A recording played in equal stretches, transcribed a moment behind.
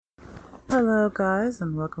Hello, guys,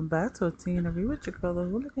 and welcome back to a Teen Review with your girl, the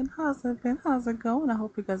Hooligan. How's it been? How's it going? I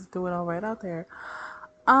hope you guys are doing all right out there.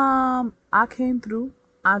 I came through.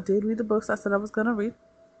 I did read the books I said I was gonna read,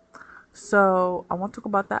 so I want to talk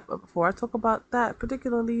about that. But before I talk about that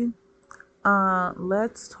particularly,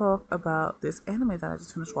 let's talk about this anime that I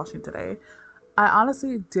just finished watching today. I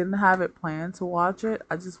honestly didn't have it planned to watch it.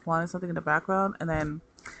 I just wanted something in the background, and then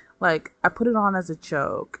I put it on as a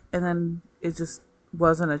joke, and then it just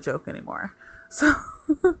wasn't a joke anymore. So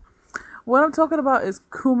what I'm talking about is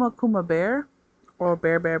Kuma Kuma Bear, or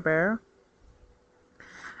Bear Bear Bear.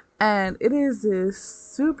 And it is this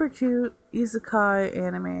super cute isekai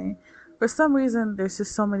anime. For some reason, there's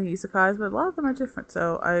just so many isekais, but a lot of them are different.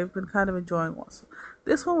 So I've been kind of enjoying one. So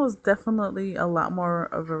this one was definitely a lot more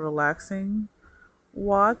of a relaxing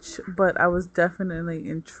watch, but I was definitely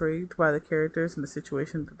intrigued by the characters and the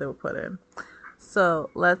situation that they were put in. So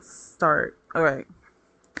let's start. All right.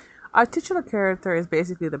 Our titular character is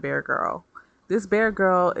basically the bear girl. This bear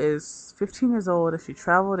girl is 15 years old and she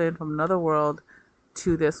traveled in from another world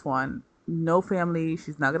to this one. No family,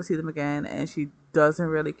 she's not going to see them again, and she doesn't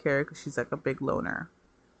really care because she's like a big loner.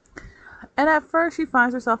 And at first, she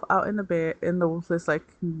finds herself out in the bear in this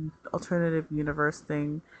alternative universe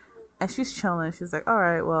thing, and she's chilling. She's like, "All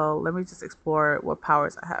right, well, let me just explore what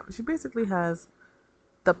powers I have." She basically has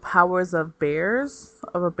the powers of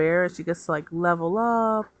a bear. She gets to level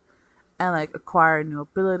up and acquire new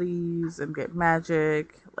abilities and get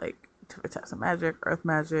magic, like different types of magic, earth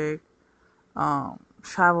magic,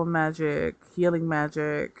 travel magic, healing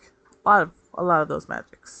magic, a lot of those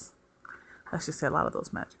magics. Let's just say a lot of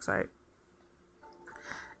those magics, right?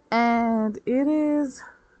 And it is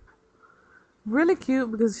really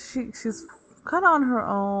cute because she's kind of on her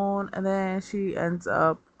own, and then she ends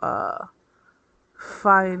up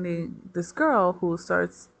finding this girl who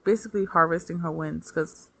starts basically harvesting her wins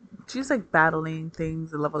because she's like battling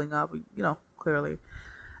things and leveling up, clearly.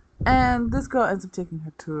 And this girl ends up taking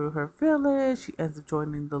her to her village. She ends up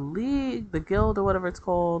joining the league, the guild, or whatever it's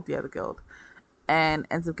called. Yeah, the guild. And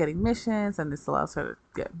ends up getting missions, and this allows her to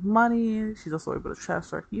get money. She's also able to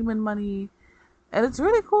transfer human money. And it's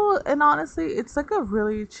really cool. And honestly, it's like a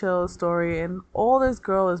really chill story. And all this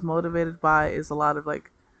girl is motivated by is a lot of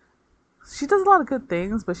she does a lot of good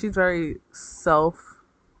things, but she's very self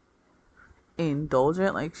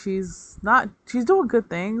indulgent. Like she's doing good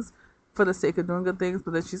things for the sake of doing good things,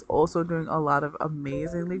 but then she's also doing a lot of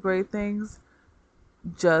amazingly great things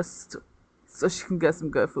just so she can get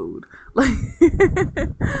some good food. Like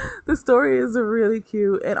the story is really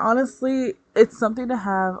cute, and honestly, it's something to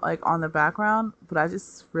have on the background, but I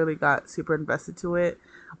just really got super invested to it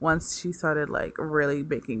once she started really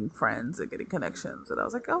making friends and getting connections, and I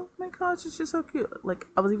was like, oh my gosh, it's just so cute. Like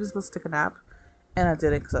I was even supposed to take a nap and I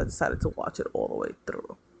didn't because I decided to watch it all the way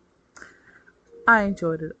through. I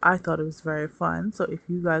enjoyed it. I thought it was very fun. So if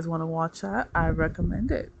you guys want to watch that, I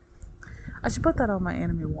recommend it. I should put that on my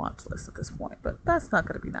anime watch list at this point, but that's not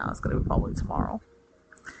going to be now. It's going to be probably tomorrow.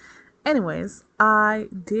 Anyways, I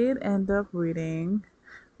did end up reading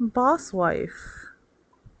Boss Wife.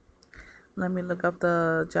 Let me look up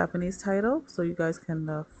the Japanese title so you guys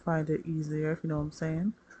can find it easier, if you know what I'm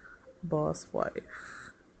saying. Boss Wife.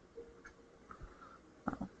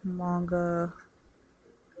 Oh, manga,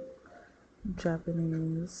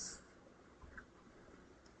 Japanese.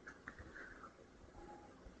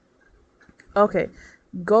 Okay.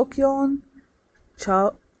 Gokyon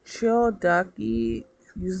Chodaki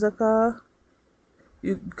Yuzaka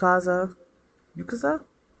Yukaza Yukaza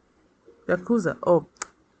Yakuza. Oh,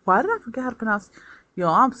 why did I forget how to pronounce? Yo,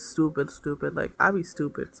 I'm stupid. Like I be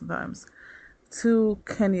stupid sometimes. To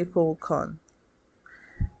Kenyako Kon.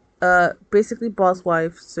 Basically, Boss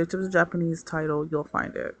Wife. Search up the Japanese title, you'll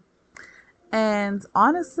find it. And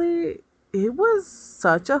honestly, it was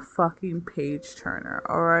such a fucking page turner.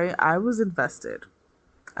 All right, I was invested.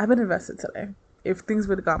 I've been invested today. If things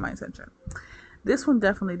would have got my attention, this one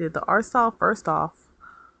definitely did. The art style, first off,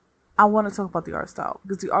 I want to talk about the art style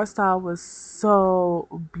because the art style was so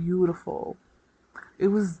beautiful. It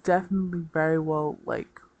was definitely very well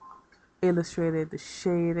illustrated, the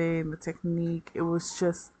shading, the technique. It was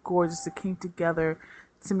just gorgeous. It came together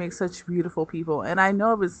to make such beautiful people. And I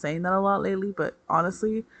know I've been saying that a lot lately, but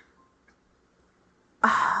honestly,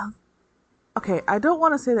 okay, I don't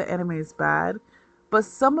want to say that anime is bad, but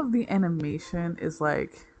some of the animation is when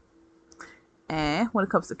it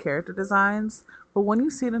comes to character designs. But when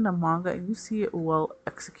you see it in a manga and you see it well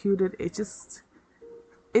executed, it just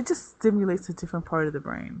stimulates a different part of the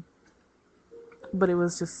brain. But it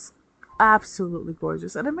was just absolutely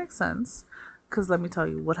gorgeous, and it makes sense because let me tell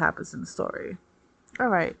you what happens in the story. All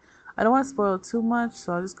right. I don't want to spoil too much,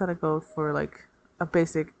 so I'll just kind of go for like a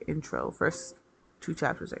basic intro, first two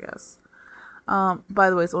chapters, I guess. By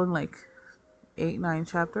the way, it's only like eight, nine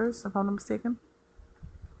chapters, if I'm not mistaken.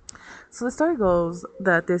 So the story goes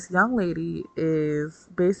that this young lady is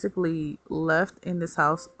basically left in this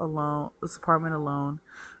house alone, this apartment alone.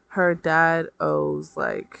 Her dad owes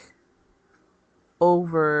like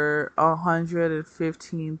over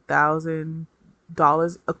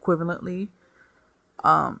 $115,000 equivalently.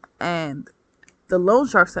 And the loan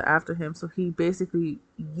sharks are after him, so he basically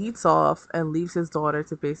yeets off and leaves his daughter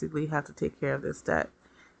to basically have to take care of this debt.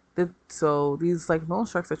 So these like loan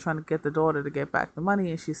sharks are trying to get the daughter to get back the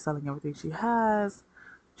money, and she's selling everything she has,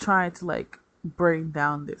 trying to like bring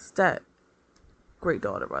down this debt. Great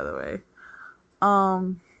daughter, by the way.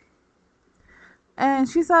 Um, and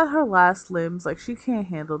she's at her last limbs. Like she can't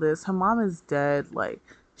handle this. Her mom is dead. Like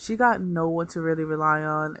she got no one to really rely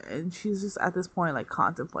on, and she's just at this point like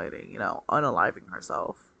contemplating, unaliving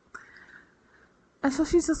herself. And so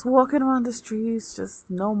she's just walking around the streets, just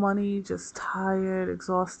no money, just tired,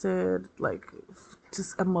 exhausted, like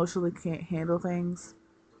just emotionally can't handle things.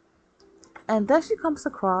 And then she comes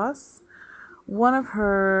across one of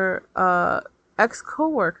her ex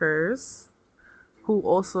coworkers who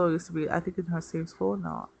also used to be, I think, in her same school.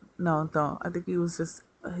 No, no, no. I think he was just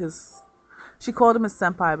his. She called him a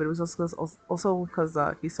senpai, but it was also because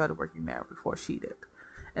he started working there before she did.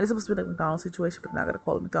 And it's supposed to be like a McDonald's situation, but I'm not gonna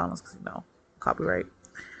call it McDonald's because copyright.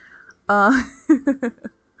 Uh,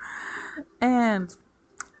 and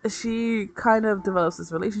she kind of develops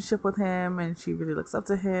this relationship with him, and she really looks up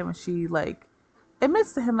to him, and she like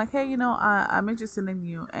admits to him like, hey, I'm interested in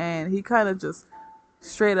you, and he kind of just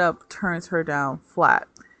straight up turns her down flat.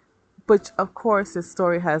 But of course, this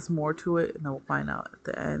story has more to it, and then we'll find out at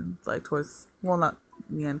the end, like not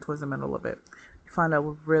the end, towards the middle of it. You find out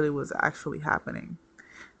what really was actually happening.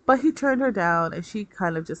 But he turned her down, and she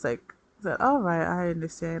kind of just like said, "All right, I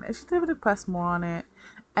understand," and she didn't press more on it.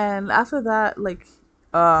 And after that, like,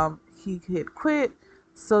 he had quit,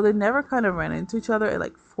 so they never kind of ran into each other. And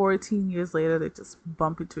like 14 years later, they just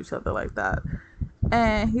bump into each other like that.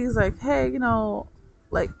 And he's like, "Hey,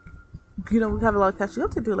 like, we have a lot of catching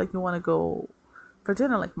up to do. Like, you want to go for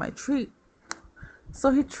dinner, like my treat."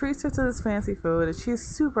 So he treats her to this fancy food, and she's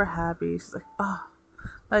super happy. She's like, "Oh,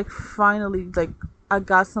 like finally, like I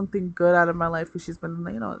got something good out of my life," because she's been,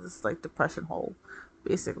 this like depression hole,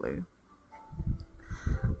 basically.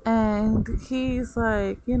 And he's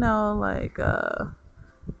like, maybe we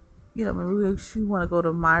want to go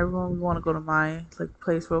to my room. We want to go to my like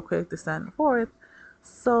place real quick, to stand and forth.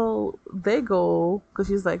 So they go because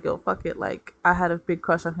she's like, yo, fuck it. Like I had a big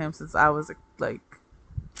crush on him since I was like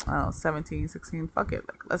I don't know, 17, 16. Fuck it.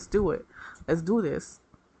 Like let's do it. Let's do this.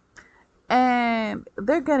 And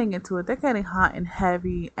they're getting into it. They're getting hot and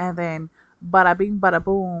heavy, and then bada bing, bada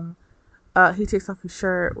boom. He takes off his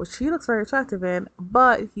shirt, which he looks very attractive in,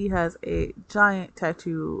 but he has a giant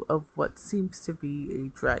tattoo of what seems to be a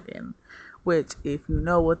dragon. Which, if you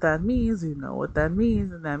know what that means, you know what that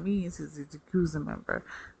means, and that means he's a Yakuza member.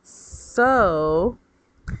 So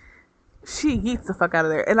she yeets the fuck out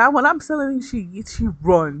of there. And when I'm telling you she yeets, she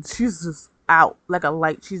runs. She's just out like a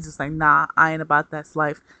light. She's just like, nah, I ain't about that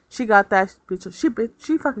life. She got that bitch.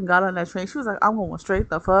 She fucking got on that train. She was like, I'm going straight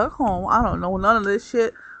the fuck home. I don't know none of this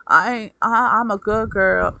shit. I'm a good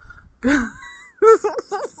girl.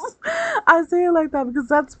 I say it like that because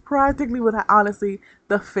that's practically what honestly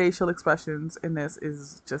the facial expressions in this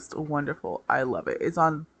is just wonderful. I love it. It's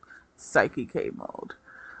on Psyche K mode.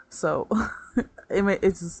 So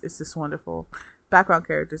it's just wonderful. Background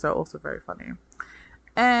characters are also very funny.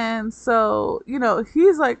 And so,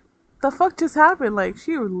 he's like, the fuck just happened? Like,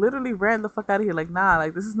 she literally ran the fuck out of here. Like, nah,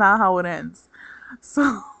 like, this is not how it ends.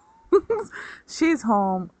 So, she's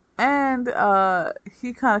home, and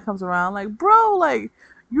he kind of comes around, like, bro, like,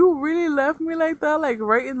 you really left me like that? Like,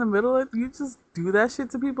 right in the middle of you just do that shit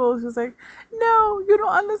to people? It's just like, no, you don't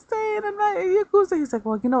understand. I'm not a Yakuza. He's like,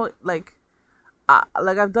 well, like,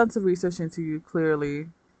 I've done some research into you, clearly,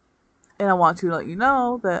 and I want to let you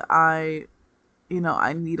know that I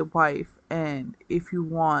need a wife, and if you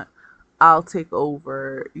want, I'll take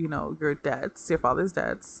over, your debts, your father's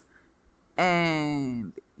debts,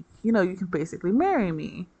 and you can basically marry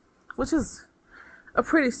me, which is a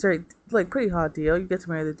pretty straight, like pretty hot deal. You get to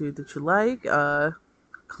marry the dude that you like.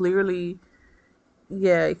 Clearly,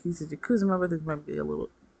 yeah, he's a Yakuza member. This might be a little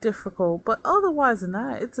difficult, but otherwise than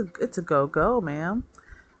that, it's a go, man.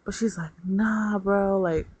 But she's like, nah, bro,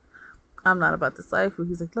 like I'm not about this life. And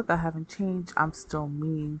he's like, look, I haven't changed. I'm still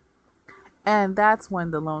me. And that's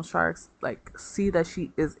when the loan sharks like see that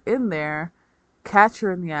she is in there, catch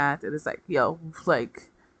her in the act, and it's like, yo, like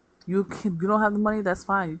You don't have the money, that's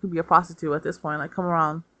fine. You could be a prostitute at this point. Like, come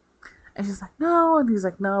around. And she's like, no. And he's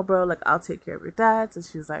like, no, bro. Like, I'll take care of your dads. And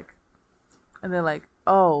she's like, and they're like,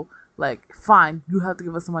 oh, like, fine. You have to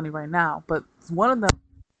give us the money right now. But one of them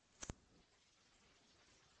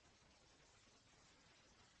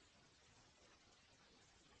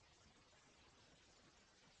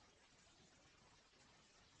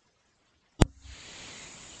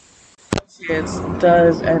kids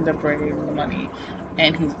does end up bringing the money,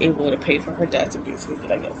 and he's able to pay for her dad to basically be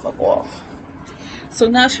like, yo, fuck off. So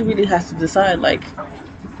now she really has to decide, like,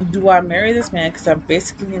 do I marry this man because I'm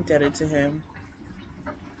basically indebted to him,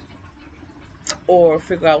 or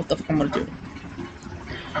figure out what the fuck I'm gonna do?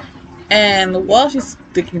 And while she's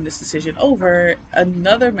thinking this decision over,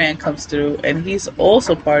 another man comes through, and he's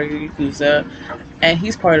also part of the Yakuza, and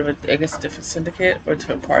he's part of I guess, a different syndicate or a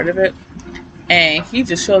different part of it. And he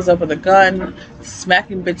just shows up with a gun,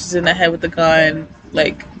 smacking bitches in the head with the gun.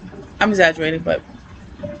 Like, I'm exaggerating, but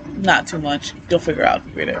not too much. You'll figure out if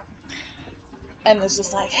you read it. And it's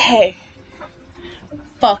just like, hey,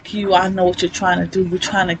 fuck you. I know what you're trying to do. You're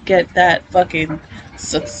trying to get that fucking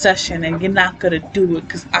succession, and you're not gonna do it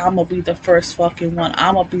because I'm gonna be the first fucking one.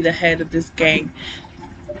 I'm gonna be the head of this gang.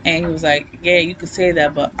 And he was like, yeah, you could say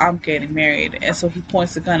that, but I'm getting married. And so he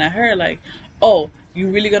points the gun at her, like, oh, you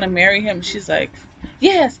really gonna marry him? She's like,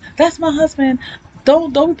 yes, that's my husband.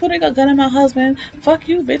 Don't be putting a gun in my husband. Fuck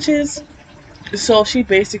you, bitches. So she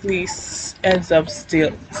basically ends up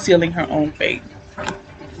sealing her own fate.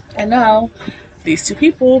 And now these two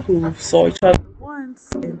people who saw each other once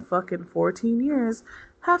in fucking 14 years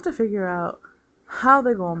have to figure out how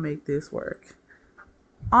they're gonna make this work.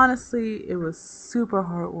 Honestly, it was super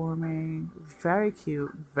heartwarming, very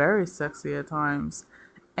cute, very sexy at times,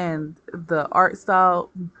 and the art style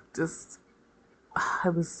just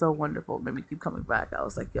it was so wonderful. It made me keep coming back. I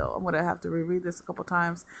was like, yo, I'm gonna have to reread this a couple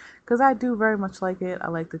times because I do very much like it. I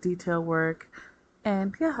like the detail work,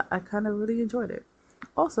 and yeah, I kind of really enjoyed it.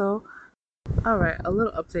 Also, all right, a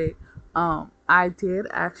little update. I did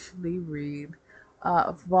actually read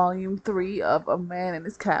volume 3 of A Man and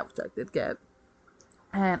His Cat, which I did get.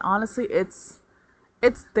 And honestly, it's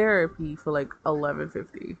therapy for like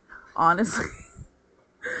 11.50. Honestly,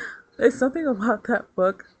 there's something about that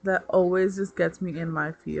book that always just gets me in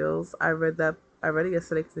my feels. I read it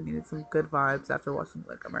yesterday because I needed some good vibes after watching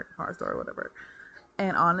like American Horror Story or whatever.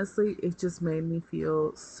 And honestly, it just made me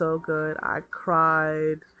feel so good. I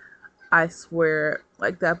cried. I swear,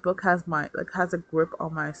 like that book has a grip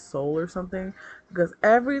on my soul or something. Because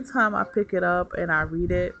every time I pick it up and I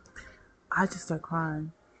read it, I just start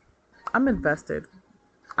crying. I'm invested.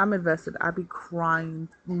 I'm invested. I be crying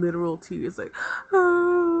literal tears, like,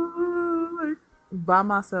 like by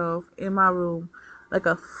myself in my room, like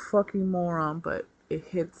a fucking moron. But it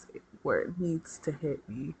hits where it needs to hit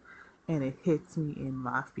me, and it hits me in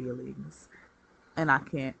my feelings, and I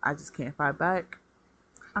just can't fight back.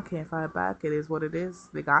 I can't fight back. It is what it is.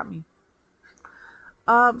 They got me.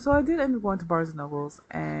 So I did end up going to Barnes and Nobles,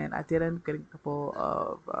 and I did end up getting a couple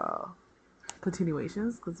of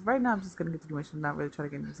continuations because right now I'm just getting continuations, not really trying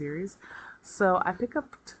to get into series. So I pick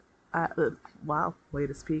up. Wow, way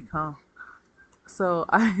to speak, huh? So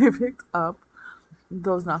I picked up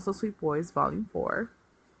Those Not So Sweet Boys, Volume 4,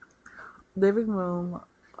 Living Room,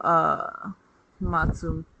 uh,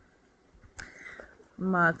 Matsu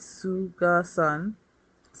Matsuga Sun.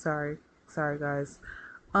 Sorry, guys.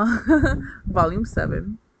 Volume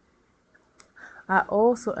 7. I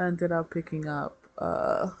also ended up picking up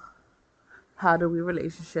How Do We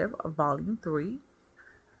Relationship, Volume 3.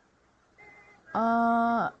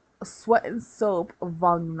 Uh, Sweat and Soap,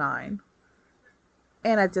 Volume 9.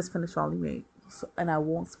 And I just finished Volume 8. So, and I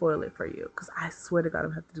won't spoil it for you because I swear to God,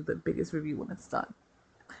 I'm going to have to do the biggest review when it's done.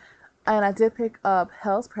 And I did pick up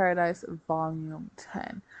Hell's Paradise Volume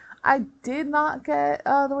 10. I did not get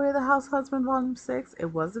The Way of the House Husband Volume 6. It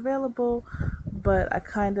was available, but I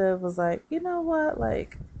kind of was like, you know what?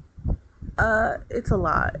 Like, it's a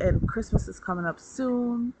lot. And Christmas is coming up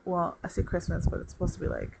soon. Well, I say Christmas, but it's supposed to be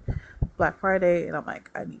like Black Friday. And I'm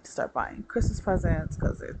like, I need to start buying Christmas presents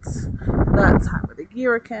because it's that time of the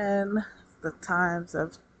year again.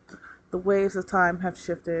 The waves of time have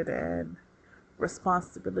shifted, and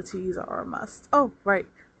responsibilities are a must. Oh, right.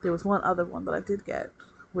 There was one other one that I did get,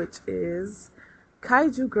 which is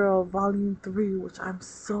Kaiju Girl Volume 3, which I'm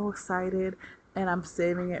so excited, and I'm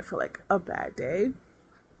saving it for like a bad day.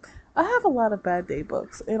 I have a lot of bad day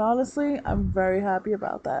books, and honestly, I'm very happy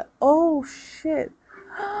about that. Oh, shit.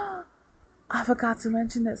 I forgot to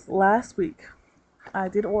mention this. Last week, I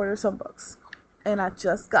did order some books, and I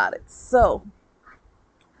just got it. So,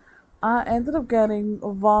 I ended up getting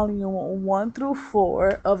volume 1 through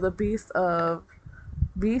 4 of the Beast of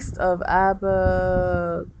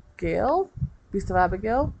Abigail. Beast of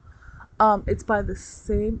Abigail. It's by the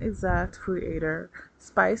same exact creator,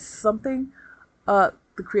 Spice something, the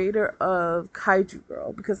creator of Kaiju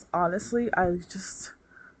Girl. Because honestly, I just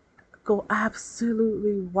go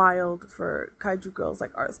absolutely wild for Kaiju Girl's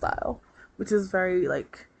like art style, which is very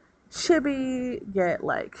like chibi yet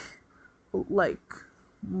like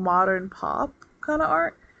modern pop kind of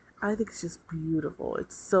art. I think it's just beautiful.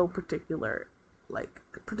 It's so particular, like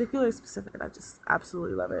particularly specific, and I just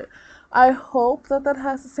absolutely love it. I hope that that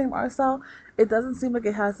has the same art style. It doesn't seem like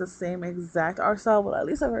it has the same exact art style, but at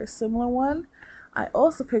least a very similar one. I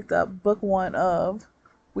also picked up book 1 of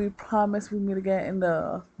We Promise We Meet Again in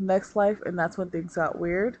the Next Life, and that's when things got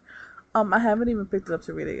weird. I haven't even picked it up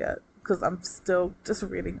to read it yet because I'm still just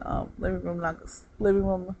reading Living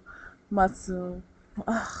Room Matsu.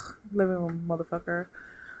 Ugh, living room motherfucker.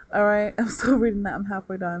 Alright, I'm still reading that. I'm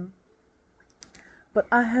halfway done. But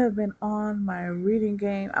I have been on my reading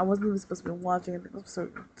game. I wasn't even supposed to be watching it. I was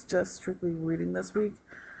just strictly reading this week.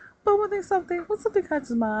 But when something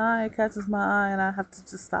catches my eye, it catches my eye, and I have to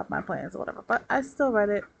just stop my plans or whatever. But I still read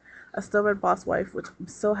it. I still read Boss Wife, which I'm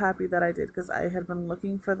so happy that I did because I had been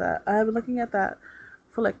looking for that. I have been looking at that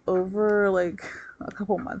for like over like a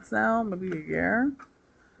couple months now, maybe a year,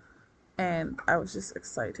 and I was just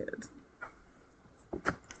excited.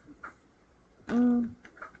 Mm,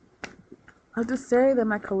 I'll just say that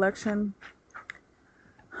my collection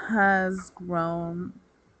has grown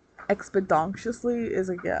expeditiously is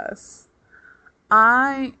a guess.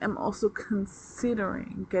 I am also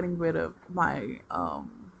considering getting rid of my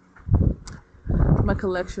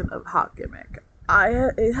collection of Hot Gimmick.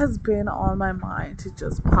 It has been on my mind to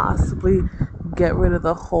just possibly get rid of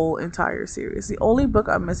the whole entire series. The only book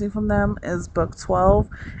I'm missing from them is book 12,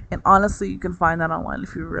 and honestly, you can find that online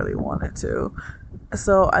if you really wanted to.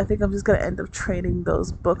 So I think I'm just gonna end up trading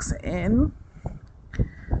those books in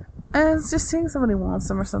and it's just seeing somebody wants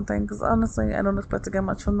them or something. Because honestly, I don't expect to get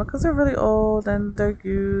much from them because they're really old and they're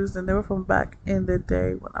used and they were from back in the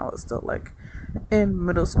day when I was still like in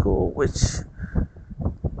middle school, which,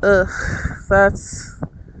 ugh, that's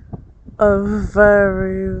a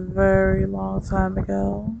very, very long time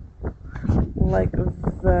ago. Like a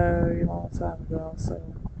very long time ago. So,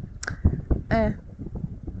 eh.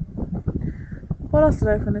 What else did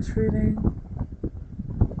I finish reading?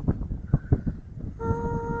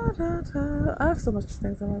 I have so much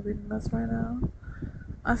things on my reading list right now.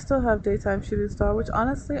 I still have Daytime Shooting Star, which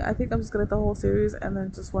honestly I think I'm just gonna get the whole series and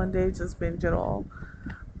then just one day just binge it all.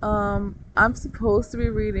 I'm supposed to be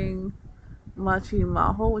reading Machi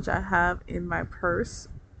Maho, which I have in my purse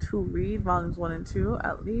to read volumes 1 and 2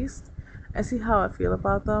 at least, and see how I feel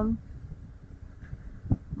about them.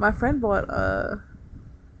 My friend bought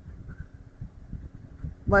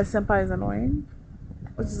My Senpai is Annoying,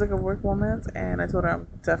 which is like a work romance, and I told her I'm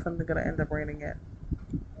definitely gonna end up reading it.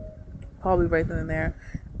 Probably right then and there.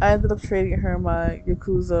 I ended up trading her my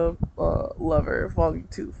Yakuza Lover Volume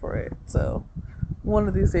 2 for it. So one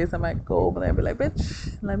of these days I might go over there and be like,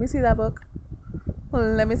 bitch, let me see that book.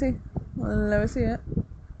 Let me see. Let me see it.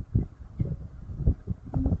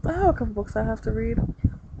 I have a couple books I have to read.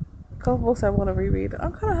 A couple books I want to reread.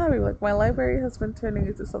 I'm kind of happy. Like, my library has been turning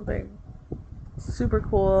into something super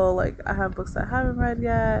cool. Like, I have books I haven't read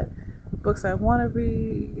yet, books I want to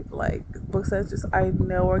read, like books that just I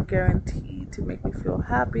know are guaranteed to make me feel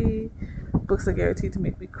happy, books that are guaranteed to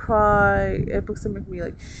make me cry, and books that make me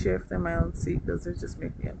like shift in my own seat because they just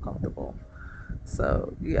make me uncomfortable.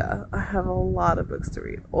 So yeah, I have a lot of books to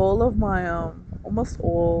read. All of my almost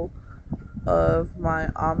all of my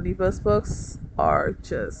omnibus books are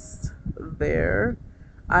just there.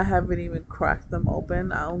 I haven't even cracked them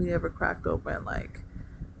open. I only ever cracked open like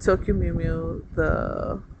Tokyo Mew Mew,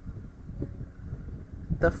 the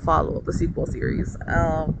follow up, the sequel series.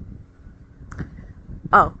 Oh,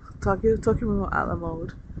 Tokyo Mew a la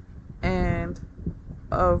mode, and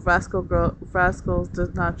Rascals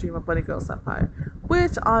Does Not Dream of Bunny Girl Senpai,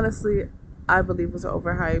 which honestly I believe was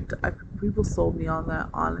overhyped. People sold me on that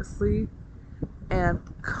honestly, and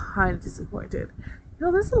I'm kind of disappointed. You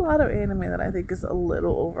know, there's a lot of anime that I think is a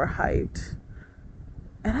little overhyped,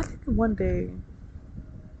 and I think one day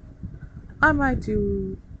I might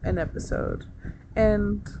do an episode.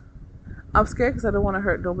 And I'm scared because I don't want to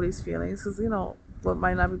hurt nobody's feelings. Because what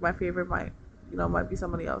might not be my favorite might be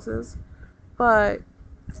somebody else's. But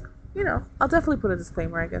I'll definitely put a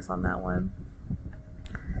disclaimer, I guess, on that one.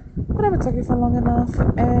 But I've been talking for long enough,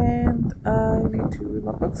 and I need to read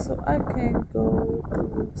my book so I can go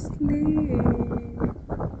to sleep.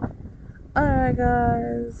 Alright,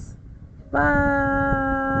 guys. Bye.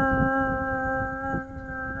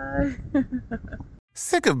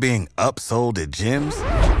 Sick of being upsold at gyms?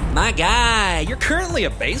 My guy, you're currently a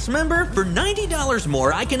base member? For $90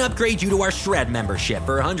 more, I can upgrade you to our Shred membership.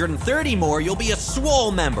 For $130 more, you'll be a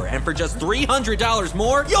Swole member. And for just $300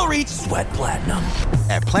 more, you'll reach Sweat Platinum.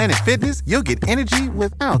 At Planet Fitness, you'll get energy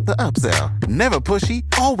without the upsell. Never pushy,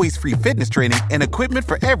 always free fitness training and equipment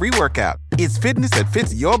for every workout. It's fitness that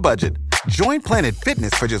fits your budget. Join Planet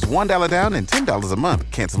Fitness for just $1 down and $10 a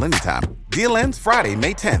month. Cancel anytime. Deal ends Friday,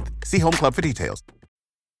 May 10th. See Home Club for details.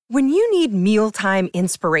 When you need mealtime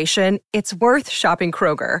inspiration, it's worth shopping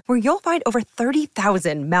Kroger, where you'll find over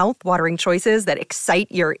 30,000 mouth-watering choices that excite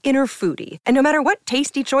your inner foodie. And no matter what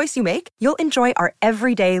tasty choice you make, you'll enjoy our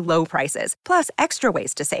everyday low prices, plus extra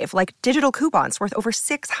ways to save, like digital coupons worth over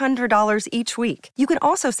 $600 each week. You can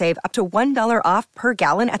also save up to $1 off per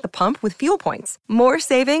gallon at the pump with fuel points. More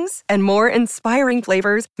savings and more inspiring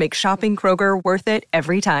flavors make shopping Kroger worth it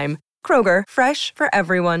every time. Kroger, fresh for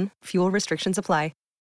everyone. Fuel restrictions apply.